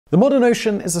The modern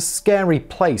ocean is a scary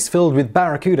place filled with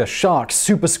barracuda, sharks,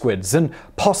 super squids, and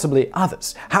possibly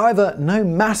others. However, no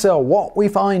matter what we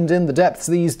find in the depths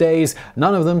these days,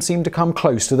 none of them seem to come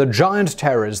close to the giant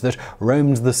terrors that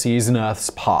roamed the seas in Earth's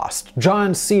past.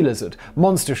 Giant sea lizard,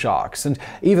 monster sharks, and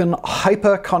even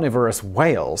hyper-carnivorous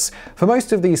whales. For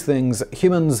most of these things,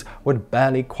 humans would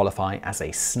barely qualify as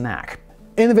a snack.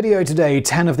 In the video today,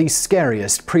 10 of the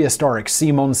scariest prehistoric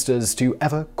sea monsters to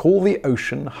ever call the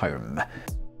ocean home.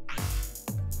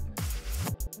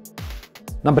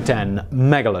 Number 10.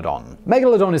 Megalodon.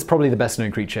 Megalodon is probably the best known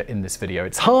creature in this video.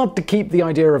 It's hard to keep the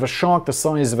idea of a shark the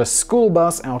size of a school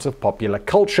bus out of popular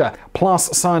culture.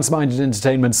 Plus, science-minded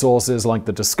entertainment sources like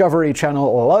the Discovery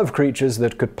Channel love creatures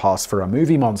that could pass for a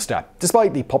movie monster.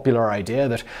 Despite the popular idea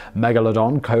that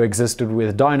Megalodon coexisted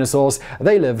with dinosaurs,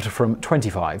 they lived from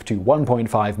 25 to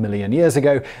 1.5 million years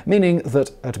ago, meaning that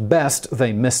at best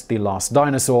they missed the last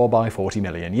dinosaur by 40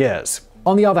 million years.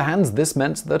 On the other hand, this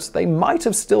meant that they might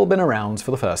have still been around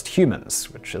for the first humans,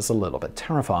 which is a little bit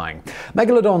terrifying.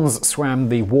 Megalodons swam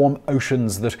the warm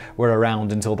oceans that were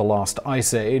around until the last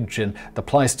ice age in the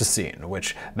Pleistocene,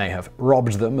 which may have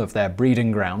robbed them of their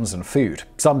breeding grounds and food.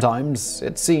 Sometimes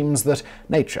it seems that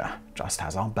nature just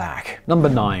has our back. Number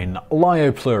 9.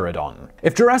 Liopleurodon.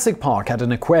 If Jurassic Park had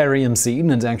an aquarium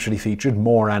scene and actually featured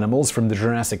more animals from the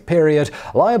Jurassic period,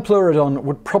 Liopleurodon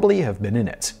would probably have been in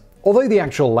it. Although the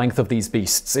actual length of these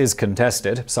beasts is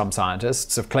contested, some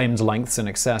scientists have claimed lengths in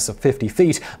excess of 50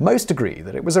 feet, most agree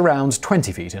that it was around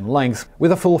 20 feet in length,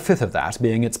 with a full fifth of that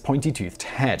being its pointy-toothed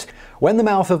head. When the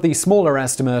mouth of the smaller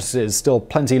estimate is still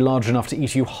plenty large enough to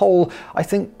eat you whole, I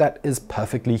think that is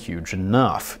perfectly huge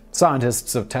enough.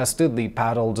 Scientists have tested the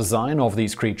paddle design of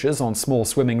these creatures on small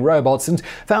swimming robots and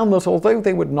found that although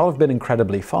they would not have been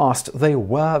incredibly fast, they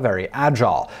were very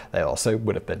agile. They also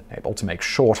would have been able to make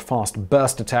short, fast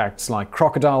burst attacks like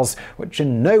crocodiles, which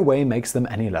in no way makes them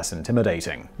any less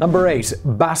intimidating. Number 8.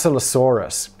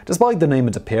 Basilosaurus. Despite the name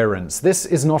and appearance, this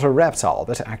is not a reptile,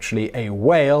 but actually a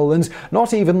whale, and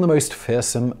not even the most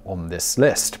fearsome on this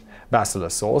list.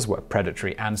 Basilosaurs were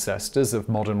predatory ancestors of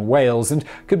modern whales and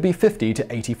could be 50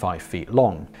 to 85 feet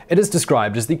long. It is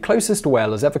described as the closest a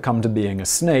whale has ever come to being a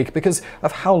snake because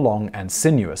of how long and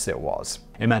sinuous it was.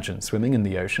 Imagine swimming in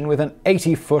the ocean with an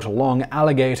 80-foot-long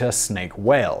alligator snake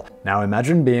whale. Now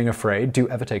imagine being afraid to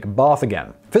ever take a bath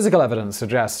again. Physical evidence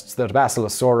suggests that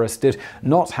Basilosaurus did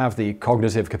not have the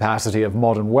cognitive capacity of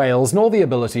modern whales, nor the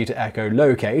ability to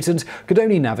echolocate, and could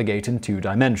only navigate in 2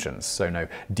 dimensions, so no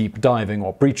deep diving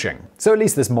or breaching. So at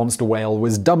least this monster whale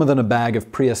was dumber than a bag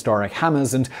of prehistoric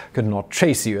hammers and could not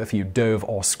chase you if you dove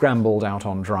or scrambled out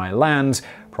on dry land,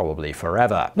 probably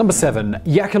forever. Number 7.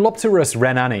 Jaekelopterus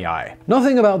rhenaniae.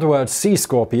 Nothing about the word sea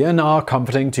scorpion are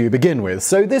comforting to begin with,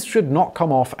 so this should not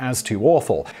come off as too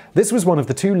awful. This was one of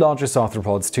the 2 largest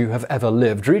arthropods to have ever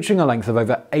lived, reaching a length of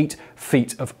over 8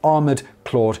 feet of armored,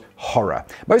 clawed horror.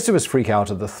 Most of us freak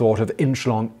out at the thought of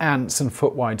inch-long ants and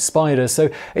foot-wide spiders, so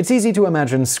it's easy to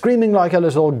imagine screaming like a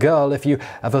little girl if you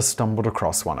ever stumbled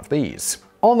across one of these.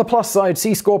 On the plus side,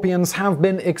 sea scorpions have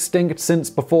been extinct since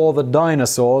before the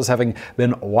dinosaurs, having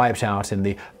been wiped out in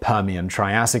the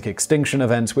Permian-Triassic extinction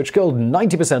event, which killed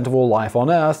 90% of all life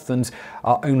on Earth, and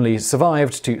are only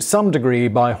survived to some degree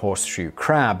by horseshoe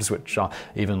crabs, which are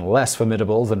even less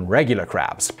formidable than regular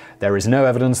crabs. There is no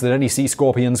evidence that any sea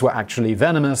scorpions were actually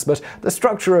venomous, but the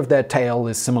structure of their tail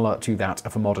is similar to that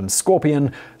of a modern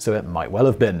scorpion, so it might well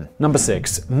have been. Number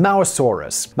 6.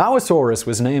 Mauisaurus. Mauisaurus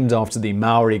was named after the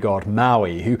Maori god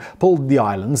Maui, who pulled the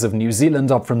islands of New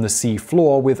Zealand up from the sea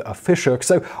floor with a fishhook,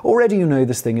 so already you know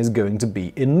this thing is going to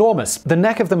be enormous. The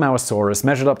neck of the Mauisaurus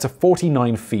measured up to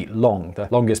 49 feet long, the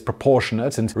longest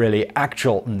proportionate and really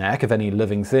actual neck of any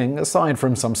living thing, aside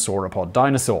from some sauropod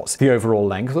dinosaurs. The overall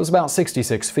length was about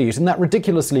 66 feet, and that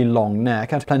ridiculously long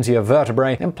neck had plenty of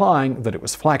vertebrae, implying that it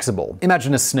was flexible.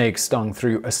 Imagine a snake stung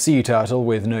through a sea turtle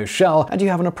with no shell, and you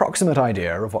have an approximate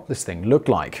idea of what this thing looked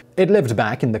like. It lived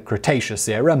back in the Cretaceous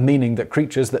era, meaning that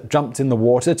creatures that jumped in the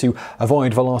water to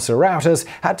avoid velociraptors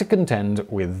had to contend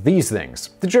with these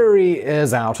things. The jury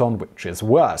is out on which is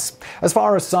worse. As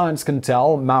far as science can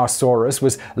tell, Mauisaurus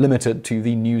was limited to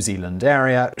the New Zealand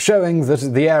area, showing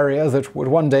that the area that would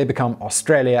one day become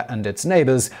Australia and its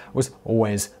neighbors was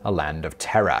always a land of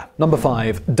terror. Number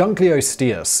 5.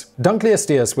 Dunkleosteus.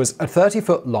 Dunkleosteus was a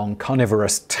 30-foot-long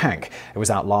carnivorous tank. It was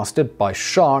outlasted by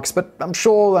sharks, but I'm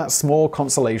sure that's small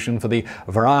consolation for the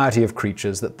variety of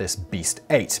creatures that this beast beast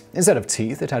ate. Instead of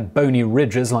teeth, it had bony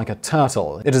ridges like a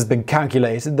turtle. It has been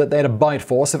calculated that they had a bite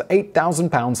force of 8,000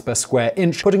 pounds per square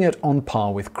inch, putting it on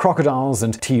par with crocodiles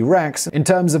and T-Rex in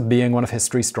terms of being one of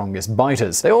history's strongest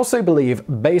biters. They also believe,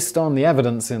 based on the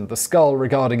evidence in the skull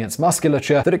regarding its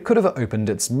musculature, that it could have opened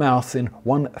its mouth in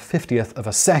 1/50th of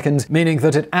a second, meaning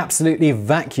that it absolutely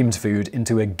vacuumed food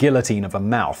into a guillotine of a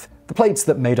mouth. The plates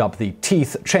that made up the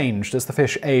teeth changed as the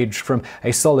fish aged from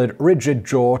a solid, rigid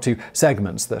jaw to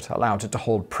segments that allowed it to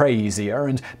hold prey easier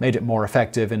and made it more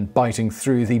effective in biting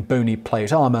through the bony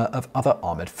plate armor of other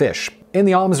armored fish. In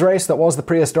the arms race that was the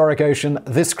prehistoric ocean,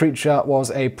 this creature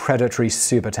was a predatory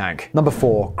supertank. Number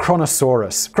 4.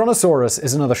 Kronosaurus. Kronosaurus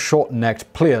is another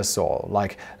short-necked plesiosaur,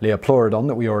 like Liopleurodon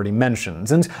that we already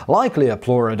mentioned, and like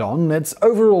Liopleurodon, its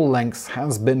overall length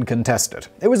has been contested.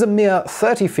 It was a mere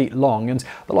 30 feet long, and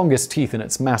the longest teeth in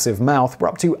its massive mouth were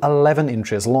up to 11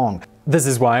 inches long. This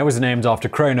is why it was named after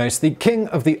Kronos, the king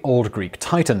of the old Greek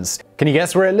titans. Can you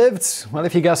guess where it lived? Well,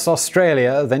 if you guessed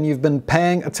Australia, then you've been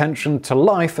paying attention to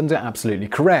life and are absolutely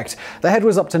correct. The head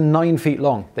was up to 9 feet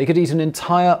long. They could eat an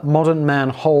entire modern man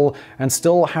whole and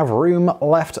still have room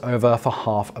left over for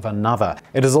half of another.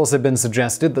 It has also been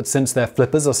suggested that since their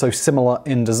flippers are so similar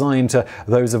in design to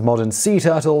those of modern sea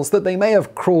turtles, that they may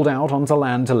have crawled out onto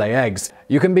land to lay eggs.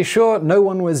 You can be sure no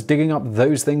one was digging up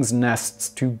those things' nests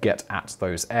to get at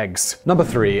those eggs. Number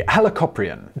 3.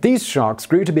 Helicoprion. These sharks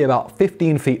grew to be about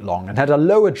 15 feet long and had a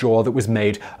lower jaw that was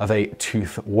made of a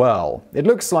tooth whorl. It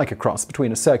looks like a cross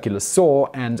between a circular saw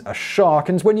and a shark,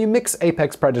 and when you mix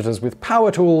apex predators with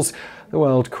power tools, the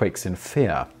world quakes in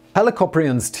fear.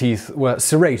 Helicoprion's teeth were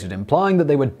serrated, implying that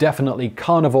they were definitely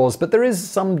carnivores, but there is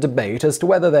some debate as to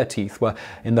whether their teeth were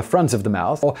in the front of the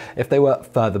mouth or if they were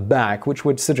further back, which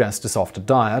would suggest a softer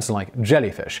diet like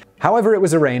jellyfish. However it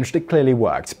was arranged, it clearly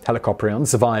worked. Helicoprion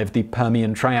survived the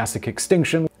Permian-Triassic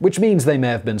extinction, which means they may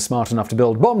have been smart enough to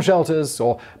build bomb shelters,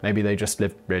 or maybe they just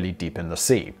lived really deep in the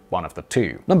sea. One of the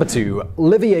two. Number 2.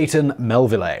 Livyatan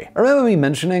melvillei. Remember me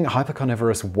mentioning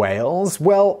hypercarnivorous whales?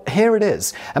 Well, here it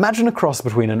is. Imagine a cross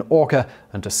between an orca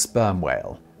and a sperm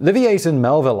whale. Livyatan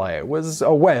melvillei was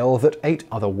a whale that ate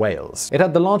other whales. It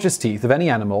had the largest teeth of any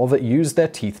animal that used their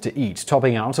teeth to eat,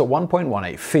 topping out at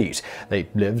 1.18 feet. They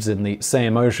lived in the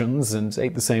same oceans and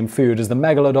ate the same food as the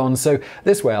Megalodon, so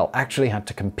this whale actually had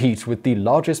to compete with the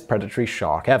largest predatory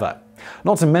shark ever.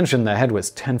 Not to mention their head was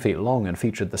 10 feet long and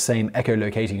featured the same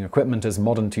echolocating equipment as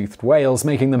modern toothed whales,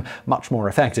 making them much more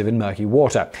effective in murky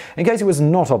water. In case it was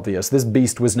not obvious, this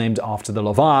beast was named after the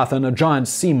Livyatan, a giant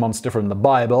sea monster from the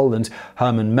Bible, and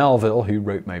Herman Melville, who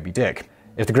wrote Moby Dick.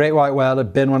 If the great white whale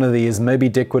had been one of these, Moby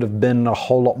Dick would have been in a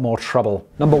whole lot more trouble.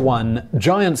 Number 1.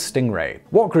 Giant Stingray.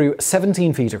 What grew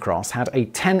 17 feet across, had a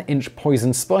 10-inch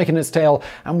poison spike in its tail,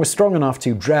 and was strong enough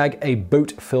to drag a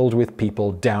boat filled with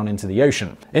people down into the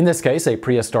ocean. In this case, a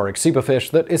prehistoric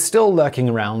superfish that is still lurking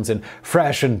around in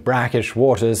fresh and brackish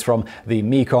waters from the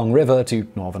Mekong River to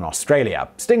northern Australia.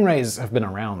 Stingrays have been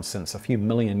around since a few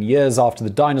million years after the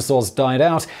dinosaurs died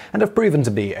out, and have proven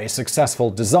to be a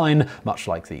successful design, much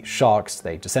like the sharks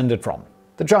they descended from.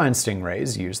 The giant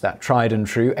stingrays use that tried and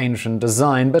true ancient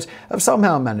design, but have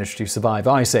somehow managed to survive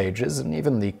ice ages and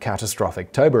even the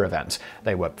catastrophic Toba event.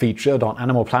 They were featured on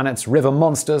Animal Planet's River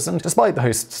Monsters, and despite the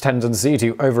host's tendency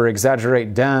to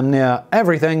over-exaggerate damn near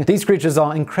everything, these creatures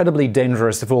are incredibly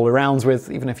dangerous to fool around with,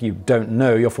 even if you don't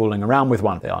know you're fooling around with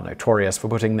one. They are notorious for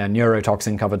putting their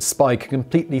neurotoxin-covered spike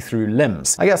completely through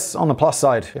limbs. I guess on the plus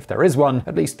side, if there is one,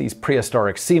 at least these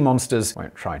prehistoric sea monsters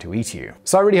won't try to eat you.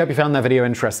 So I really hope you found that video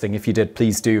interesting. If you did,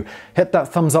 please do hit that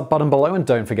thumbs up button below and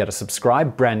don't forget to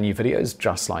subscribe. Brand new videos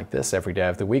just like this every day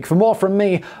of the week. For more from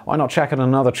me, why not check out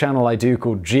another channel I do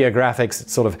called Geographics.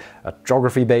 It's sort of a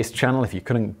geography-based channel, if you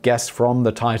couldn't guess from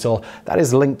the title. That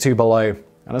is linked to below.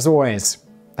 And as always,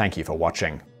 thank you for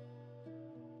watching.